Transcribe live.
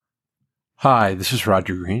Hi, this is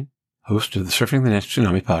Roger Green, host of the Surfing the NASH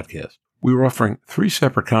Tsunami podcast. We were offering 3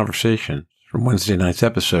 separate conversations from Wednesday night's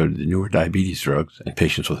episode of the newer diabetes drugs and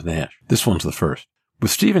patients with NASH. This one's the first. With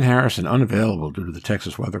Stephen Harrison unavailable due to the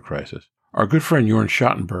Texas weather crisis, our good friend Jorn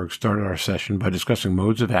Schattenberg started our session by discussing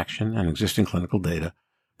modes of action and existing clinical data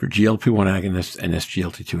for GLP-1 agonists and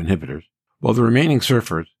SGLT2 inhibitors, while the remaining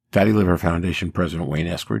surfers, Fatty Liver Foundation President Wayne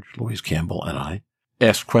Eskridge, Louise Campbell, and I,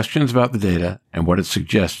 asked questions about the data and what it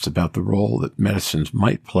suggests about the role that medicines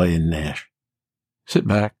might play in NASH. Sit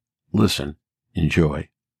back, listen, enjoy,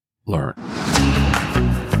 learn.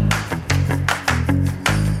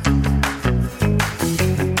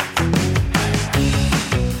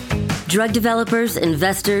 Drug developers,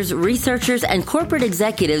 investors, researchers, and corporate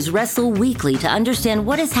executives wrestle weekly to understand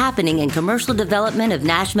what is happening in commercial development of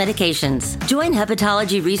NASH medications. Join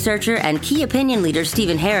hepatology researcher and key opinion leader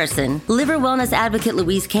Stephen Harrison, liver wellness advocate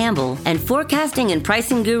Louise Campbell, and forecasting and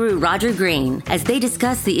pricing guru Roger Green as they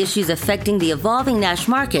discuss the issues affecting the evolving NASH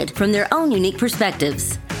market from their own unique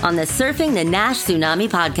perspectives on the Surfing the NASH Tsunami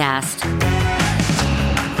podcast.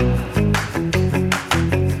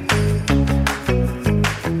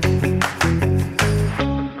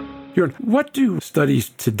 Jorn, what do studies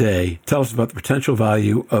today tell us about the potential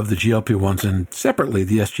value of the GLP-1s and separately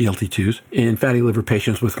the SGLT2s in fatty liver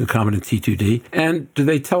patients with concomitant T2D? And do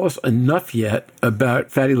they tell us enough yet about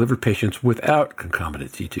fatty liver patients without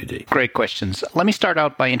concomitant T2D? Great questions. Let me start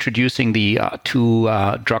out by introducing the two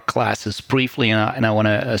drug classes briefly, and I want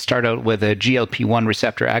to start out with the GLP-1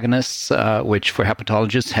 receptor agonists, which for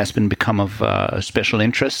hepatologists has become of special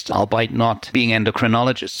interest, albeit not being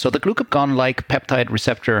endocrinologists. So the glucagon-like peptide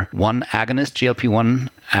receptor 1 agonist, GLP-1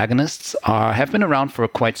 agonists, have been around for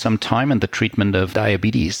quite some time in the treatment of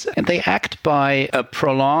diabetes. And they act by a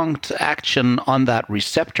prolonged action on that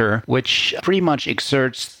receptor, which pretty much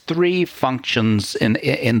exerts 3 functions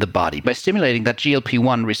in the body. By stimulating that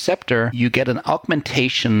GLP-1 receptor, you get an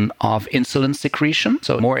augmentation of insulin secretion.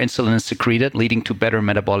 So more insulin is secreted, leading to better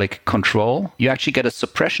metabolic control. You actually get a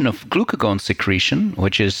suppression of glucagon secretion,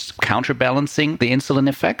 which is counterbalancing the insulin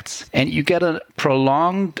effects. And you get a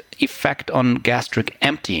prolonged effect on gastric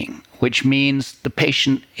emptying, which means the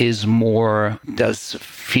patient does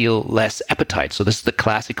feel less appetite. So this is the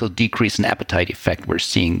classical decrease in appetite effect we're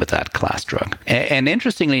seeing with that class drug. And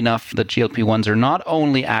interestingly enough, the GLP-1s are not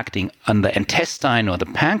only acting on the intestine or the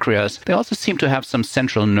pancreas, they also seem to have some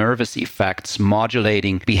central nervous effects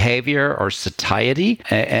modulating behavior or satiety,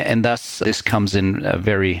 and thus this comes in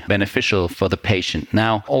very beneficial for the patient.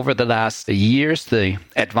 Now, over the last years, the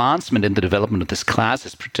advancement in the development of this class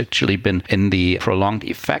has particularly been in the prolonged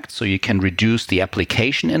effect, so you can reduce the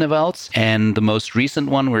application intervals. And the most recent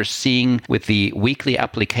one we're seeing with the weekly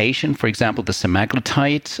application, for example, the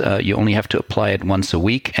semaglutide, you only have to apply it once a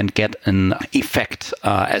week and get an effect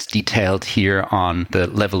as detailed here on the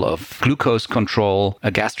level of glucose control,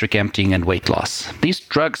 gastric emptying, and weight loss. These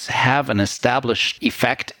drugs have an established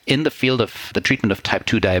effect in the field of the treatment of type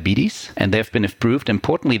 2 diabetes, and they've been approved.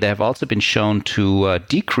 Importantly, they have also been shown to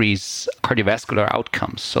decrease cardiovascular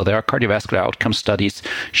outcomes. So there are cardiovascular outcome studies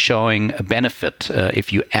showing a benefit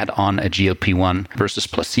if you add on a GLP-1 versus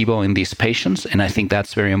placebo in these patients, and I think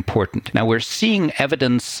that's very important. Now, we're seeing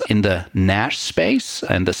evidence in the NASH space,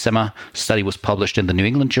 and the SEMA study was published in the New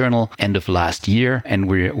England Journal end of last year, and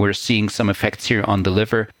we're seeing some effects here on the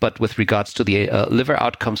liver. But with regards to the liver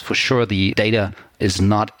outcomes, for sure, the data is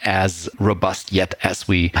not as robust yet as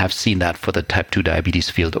we have seen that for the type 2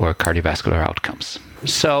 diabetes field or cardiovascular outcomes.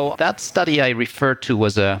 So that study I referred to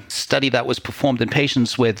was a study that was performed in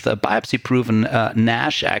patients with biopsy-proven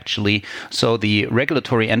NASH, actually. So the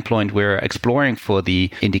regulatory endpoint we're exploring for the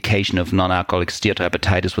indication of non-alcoholic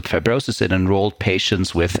steatohepatitis with fibrosis, it enrolled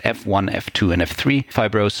patients with F1, F2, and F3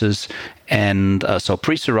 fibrosis, and so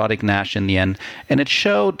pre-cirrhotic NASH in the end. And it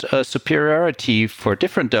showed superiority for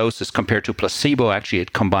different doses compared to placebo. Actually,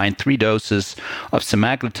 it combined 3 doses of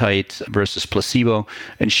semaglutide versus placebo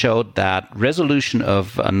and showed that resolution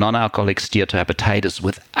of non-alcoholic steatohepatitis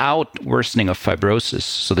without worsening of fibrosis.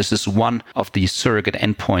 So this is one of the surrogate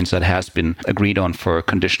endpoints that has been agreed on for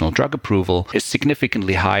conditional drug approval, is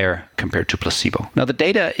significantly higher compared to placebo. Now, the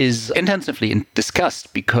data is intensively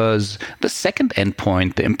discussed because the second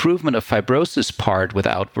endpoint, the improvement of fibrosis part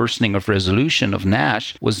without worsening of resolution of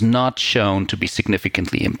NASH, was not shown to be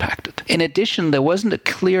significantly impacted. In addition, there wasn't a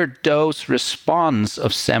clear dose response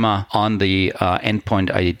of SEMA on the endpoint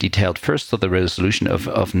I detailed first, so the resolution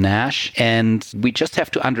of NASH. And we just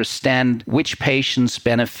have to understand which patients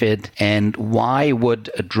benefit and why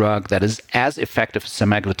would a drug that is as effective as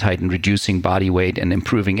semaglutide in reducing body weight and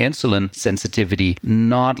improving insulin sensitivity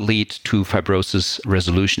not lead to fibrosis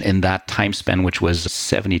resolution in that time span, which was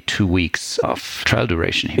 72 weeks. weeks of trial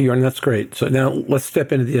duration here. Jorn, that's great. So now let's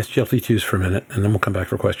step into the SGLT2s for a minute, and then we'll come back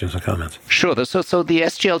for questions and comments. Sure. So the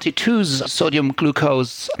SGLT2s, sodium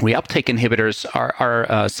glucose reuptake inhibitors,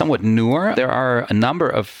 are somewhat newer. There are a number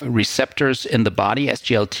of receptors in the body,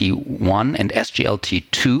 SGLT1 and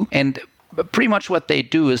SGLT2, and pretty much what they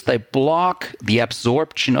do is they block the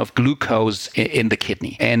absorption of glucose in the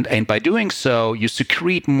kidney. And by doing so, you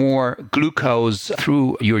secrete more glucose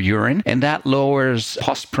through your urine, and that lowers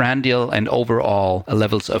postprandial and overall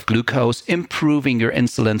levels of glucose, improving your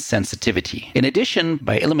insulin sensitivity. In addition,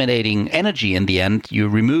 by eliminating energy in the end, you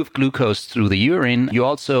remove glucose through the urine, you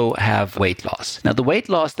also have weight loss. Now, the weight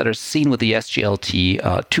loss that are seen with the SGLT2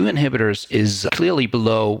 inhibitors is clearly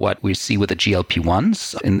below what we see with the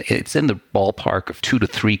GLP-1s. It's in the ballpark of 2 to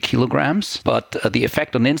 3 kilograms, but the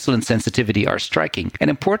effect on insulin sensitivity are striking.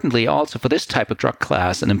 And importantly, also for this type of drug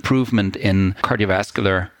class, an improvement in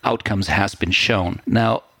cardiovascular outcomes has been shown.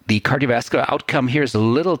 Now, the cardiovascular outcome here is a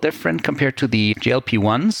little different compared to the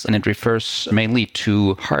GLP-1s, and it refers mainly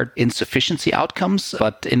to heart insufficiency outcomes.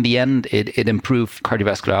 But in the end, it improved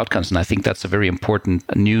cardiovascular outcomes, and I think that's a very important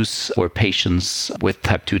news for patients with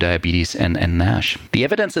type 2 diabetes and NASH. The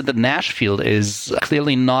evidence in the NASH field is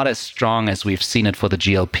clearly not as strong as we've seen it for the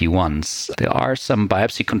GLP-1s. There are some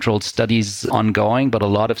biopsy-controlled studies ongoing, but a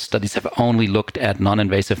lot of studies have only looked at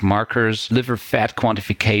non-invasive markers, liver fat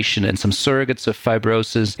quantification, and some surrogates of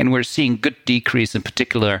fibrosis. And we're seeing good decrease, in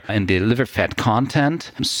particular, in the liver fat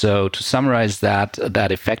content. So to summarize that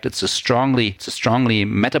effect, it's a strongly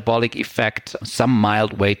metabolic effect, some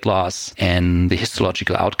mild weight loss, and the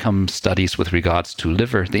histological outcome studies with regards to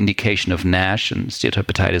liver, the indication of NASH and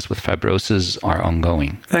steatohepatitis with fibrosis are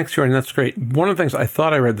ongoing. Thanks, Jordan. That's great. One of the things I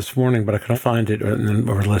thought I read this morning, but I couldn't find it, or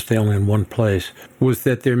let's say only in one place, was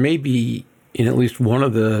that there may be in at least one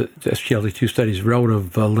of the SGLT2 studies,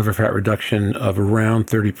 relative liver fat reduction of around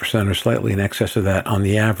 30% or slightly in excess of that on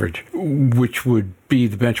the average, which would be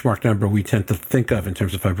the benchmark number we tend to think of in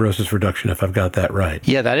terms of fibrosis reduction, if I've got that right.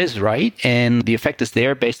 Yeah, that is right. And the effect is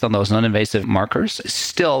there based on those non-invasive markers.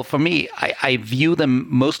 Still, for me, I view them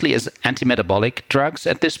mostly as anti-metabolic drugs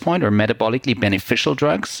at this point, or metabolically beneficial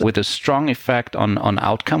drugs with a strong effect on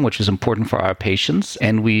outcome, which is important for our patients.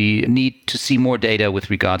 And we need to see more data with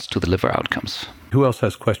regards to the liver outcomes. Who else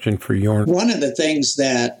has a question for Jorn? One of the things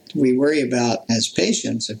that we worry about as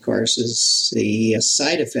patients, of course, is the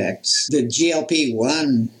side effects. The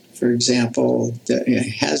GLP-1, for example,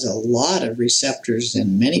 has a lot of receptors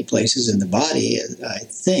in many places in the body, I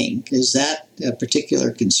think. Is that a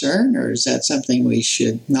particular concern, or is that something we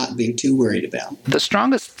should not be too worried about? The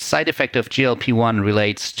strongest side effect of GLP-1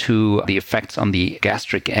 relates to the effects on the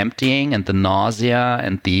gastric emptying and the nausea,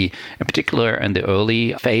 and in particular in the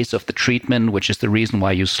early phase of the treatment, which is the reason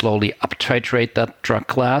why you slowly up-titrate that drug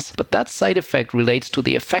class. But that side effect relates to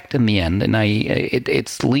the effect in the end, and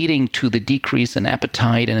it's leading to the decrease in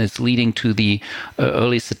appetite, and it's leading to the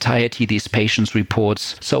early satiety these patients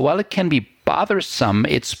reports. So while it can be bothersome,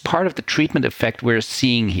 it's part of the treatment effect we're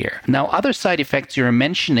seeing here. Now, other side effects you're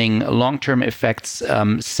mentioning, long-term effects,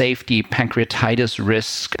 safety, pancreatitis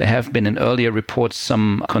risk. There have been in earlier reports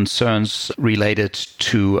some concerns related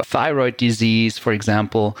to thyroid disease, for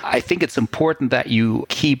example. I think it's important that you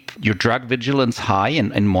keep your drug vigilance high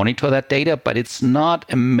and monitor that data, but it's not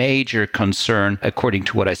a major concern according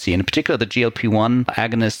to what I see. In particular, the GLP-1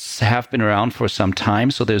 agonists have been around for some time,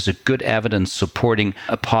 so there's a good evidence supporting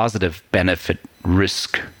a positive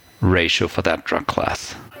benefit-risk ratio for that drug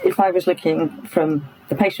class. If I was looking from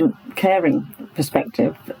the patient caring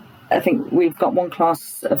perspective, I think we've got one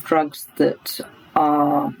class of drugs that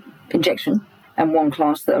are injection and one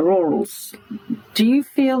class that are orals. Do you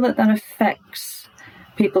feel that affects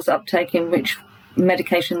people's uptake in which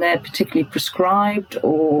medication they're particularly prescribed,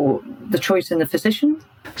 or the choice in the physician?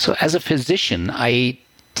 So as a physician, I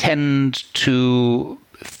tend to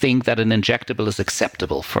think that an injectable is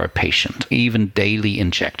acceptable for a patient, even daily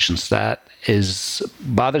injections. That is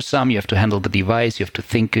bothersome. You have to handle the device, you have to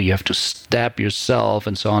think, you have to stab yourself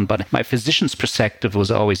and so on. But my physician's perspective was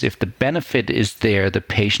always, if the benefit is there, the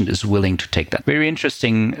patient is willing to take that. Very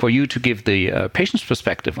interesting for you to give the patient's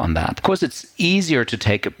perspective on that. Of course, it's easier to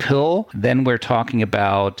take a pill. Then we're talking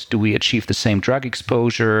about, do we achieve the same drug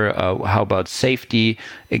exposure? How about safety?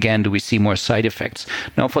 Again, do we see more side effects?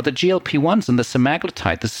 Now, for the GLP-1s and the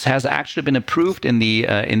semaglutide, this has actually been approved in the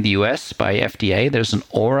US by FDA. There's an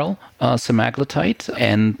oral semaglutide,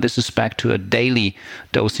 and this is back to a daily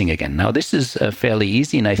dosing again. Now, this is fairly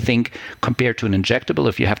easy, and I think compared to an injectable,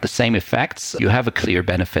 if you have the same effects, you have a clear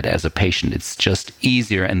benefit as a patient. It's just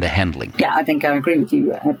easier in the handling. Yeah, I think I agree with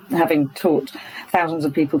you. Having taught thousands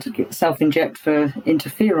of people to self-inject for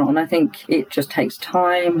interferon, I think it just takes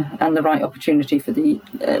time and the right opportunity for the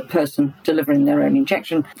person delivering their own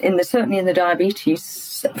injection. Certainly in the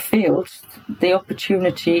diabetes field, the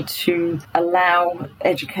opportunity to allow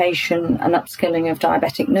education and upskilling of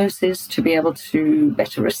diabetic nurses to be able to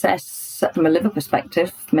better assess from a liver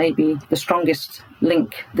perspective may be the strongest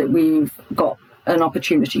link that we've got an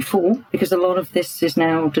opportunity for, because a lot of this is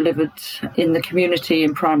now delivered in the community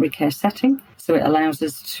in primary care setting. So it allows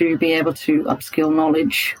us to be able to upskill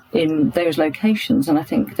knowledge in those locations. And I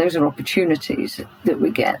think those are opportunities that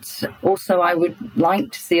we get. Also, I would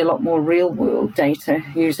like to see a lot more real-world data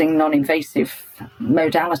using non-invasive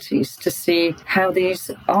modalities to see how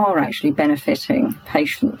these are actually benefiting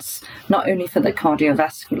patients, not only for the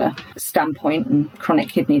cardiovascular standpoint and chronic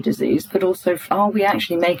kidney disease, but also are we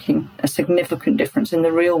actually making a significant difference in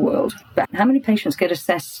the real world? But how many patients get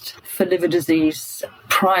assessed for liver disease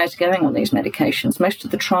prior to going on these medications? Most of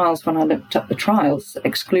the trials, when I looked up the trials,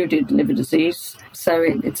 excluded liver disease. So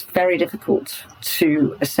it's very difficult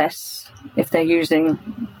to assess if they're using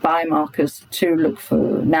biomarkers to look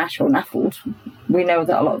for NASH or NAFLD. We know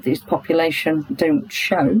that a lot of these population don't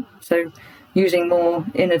show. So using more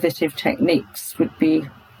innovative techniques would be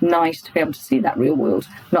nice to be able to see that real world,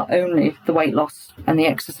 not only the weight loss and the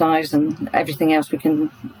exercise and everything else we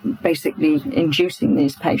can basically inducing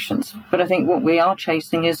these patients. But I think what we are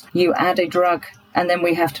chasing is you add a drug and then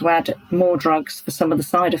we have to add more drugs for some of the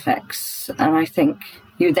side effects. And I think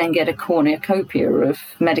you then get a cornucopia of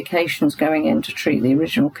medications going in to treat the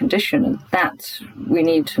original condition. And that we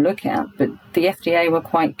need to look at. But the FDA were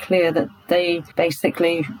quite clear that they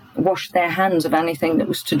basically washed their hands of anything that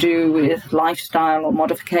was to do with lifestyle or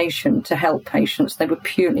modification to help patients. They were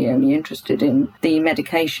purely only interested in the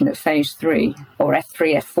medication at phase 3 or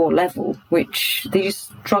F3, F4 level, which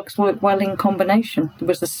these drugs work well in combination. There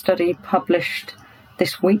was a study published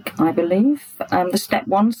this week, I believe, the STEP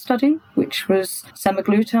 1 study, which was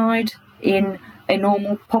semaglutide in a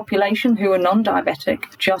normal population who are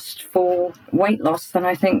non-diabetic just for weight loss. And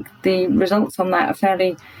I think the results on that are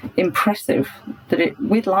fairly impressive, that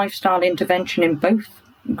with lifestyle intervention in both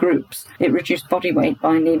groups, it reduced body weight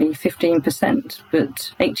by nearly 15%,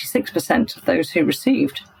 but 86% of those who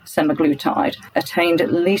received semaglutide attained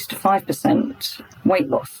at least 5% weight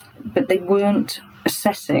loss. But they weren't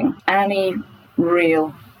assessing any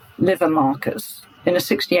real liver markers. In a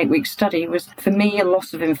 68-week study was, for me, a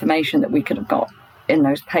loss of information that we could have got in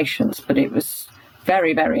those patients, but it was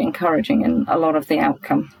very, very encouraging in a lot of the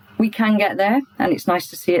outcome. We can get there, and it's nice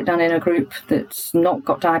to see it done in a group that's not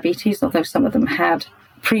got diabetes, although some of them had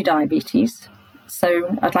pre-diabetes.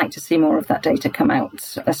 So I'd like to see more of that data come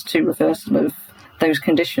out as to reversal of those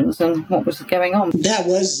conditions and what was going on. That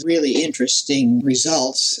was really interesting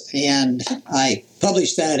results, and I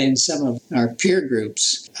published that in some of our peer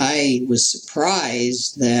groups. I was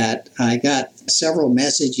surprised that I got several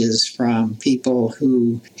messages from people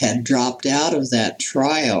who had dropped out of that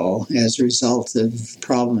trial as a result of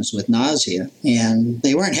problems with nausea, and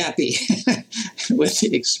they weren't happy with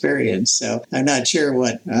the experience. So I'm not sure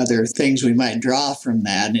what other things we might draw from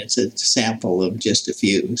that. It's a sample of just a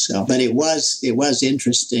few. So, but it was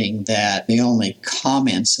interesting that the only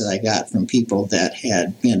comments that I got from people that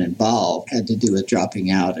had been involved had to do with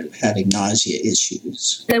dropping out and having nausea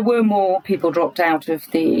issues. There were more people dropped out of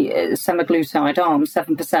the semaglutide arm,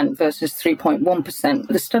 7% versus 3.1%.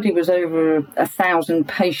 The study was over 1,000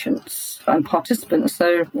 patients and participants,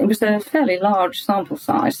 so it was a fairly large sample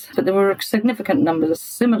size. But there were a significant number of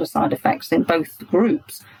similar side effects in both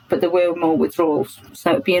groups, but there were more withdrawals.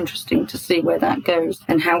 So it'd be interesting to see where that goes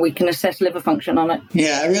and how we can assess liver function on it.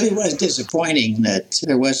 Yeah, it really was disappointing that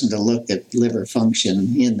there wasn't a look at liver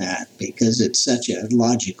function in that, because it's such a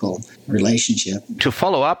logical relationship. To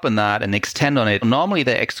follow up on that and extend on it, normally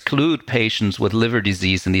they exclude patients with liver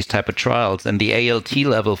disease in these type of trials, and the ALT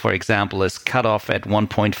level, for example, is cut off at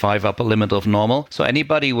 1.5 upper limit of normal. So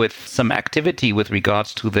anybody with some activity with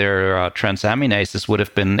regards to their transaminases would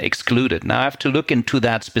have been excluded. Now I have to look into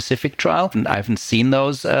that specifically specific trial. And I haven't seen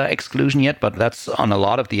those exclusion yet, but that's on a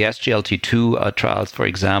lot of the SGLT2 trials, for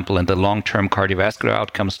example, and the long-term cardiovascular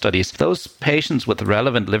outcome studies. Those patients with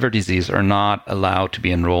relevant liver disease are not allowed to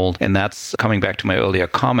be enrolled. And that's coming back to my earlier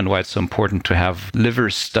comment, why it's so important to have liver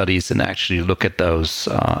studies and actually look at those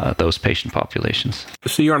patient populations.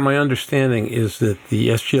 So, Jorn, my understanding is that the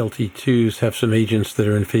SGLT2s have some agents that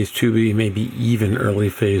are in phase 2b, maybe even early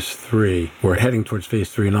phase 3, or heading towards phase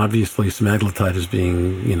 3, and obviously semaglutide is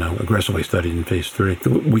being, aggressively studied in phase 3.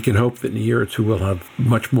 We can hope that in a year or two we'll have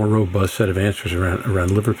much more robust set of answers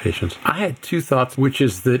around liver patients. I had two thoughts, which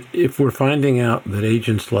is that if we're finding out that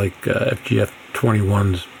agents like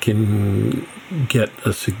FGF21s can get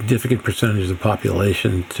a significant percentage of the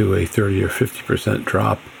population to a 30 or 50%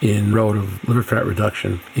 drop in relative liver fat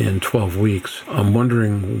reduction in 12 weeks, I'm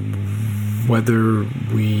wondering whether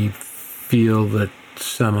we feel that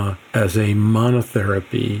sema as a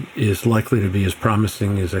monotherapy is likely to be as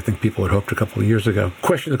promising as I think people had hoped a couple of years ago.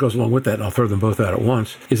 Question that goes along with that, and I'll throw them both out at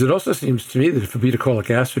once, is it also seems to me that if obeticholic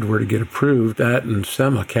acid were to get approved, that and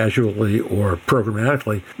sema casually or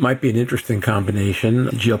programmatically might be an interesting combination.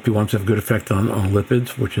 GLP-1s have a good effect on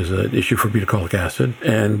lipids, which is an issue for obeticholic acid,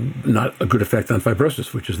 and not a good effect on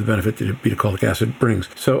fibrosis, which is the benefit that obeticholic acid brings.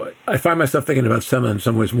 So I find myself thinking about sema in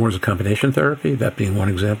some ways more as a combination therapy, that being one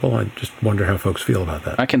example. I just wonder how folks feel about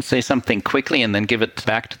that. I can say something quickly and then give it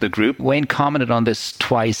back to the group. Wayne commented on this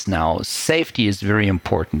twice now. Safety is very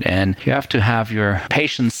important, and you have to have your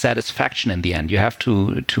patient's satisfaction in the end. You have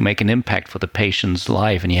to make an impact for the patient's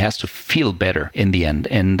life, and he has to feel better in the end.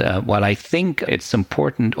 And while I think it's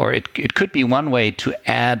important, or it could be one way to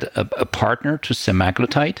add a partner to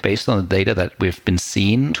semaglutide based on the data that we've been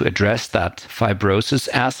seeing to address that fibrosis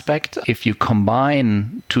aspect. If you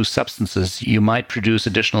combine two substances, you might produce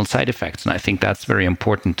additional side effects, and I think that's very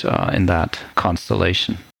important in that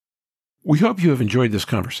constellation. We hope you have enjoyed this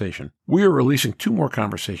conversation. We are releasing 2 more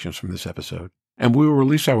conversations from this episode, and we will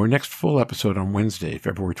release our next full episode on Wednesday,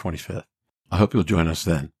 February 25th. I hope you'll join us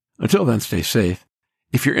then. Until then, stay safe.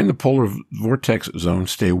 If you're in the polar vortex zone,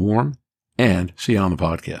 stay warm, and see you on the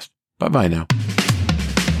podcast. Bye-bye now.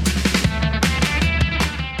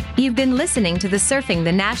 You've been listening to the Surfing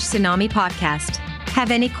the Nash Tsunami podcast. Have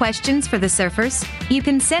any questions for the surfers? You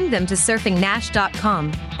can send them to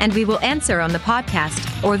surfingnash.com, and we will answer on the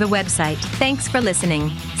podcast or the website. Thanks for listening.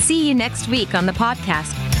 See you next week on the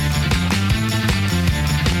podcast.